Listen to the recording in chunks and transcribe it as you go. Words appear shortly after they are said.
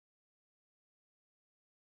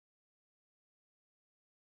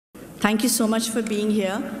Thank you so much for being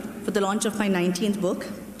here for the launch of my 19th book.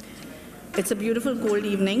 It's a beautiful cold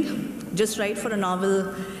evening, just right for a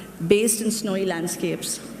novel based in snowy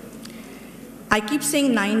landscapes. I keep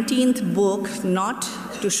saying 19th book, not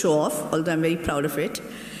to show off, although I'm very proud of it,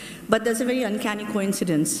 but there's a very uncanny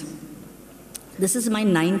coincidence. This is my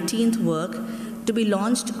 19th work to be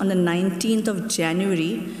launched on the 19th of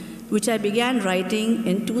January, which I began writing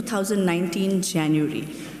in 2019 January.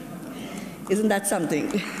 Isn't that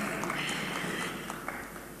something?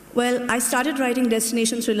 Well, I started writing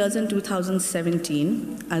destination thrillers in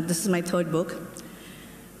 2017. This is my third book.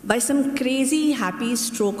 By some crazy, happy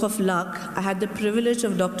stroke of luck, I had the privilege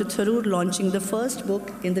of Dr. Tharoor launching the first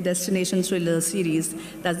book in the destination thriller series,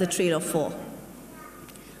 that's The Trade of Four.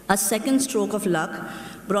 A second stroke of luck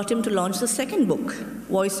brought him to launch the second book,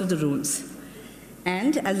 Voice of the Rules.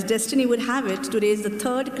 And as destiny would have it, today is the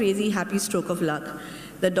third crazy, happy stroke of luck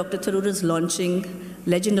that Dr. Tharoor is launching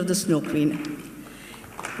Legend of the Snow Queen.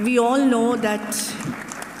 We all know that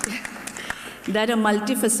a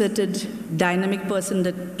multifaceted, dynamic person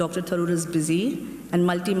that Dr. Tharoor is busy and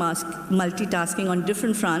multitasking on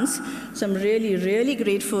different fronts. So I'm really, really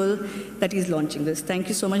grateful that he's launching this. Thank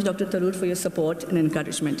you so much, Dr. Tharoor, for your support and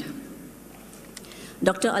encouragement.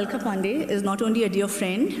 Dr. Alka Pandey is not only a dear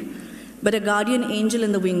friend, but a guardian angel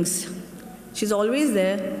in the wings. She's always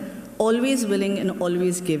there, always willing, and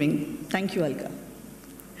always giving. Thank you, Alka.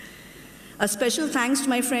 A special thanks to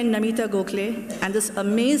my friend Namita Gokhale and this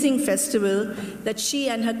amazing festival that she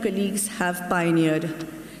and her colleagues have pioneered.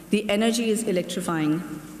 The energy is electrifying.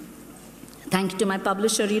 Thank you to my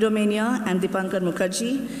publisher, Readomania, and Dipankar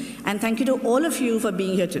Mukherjee, and thank you to all of you for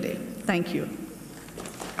being here today. Thank you.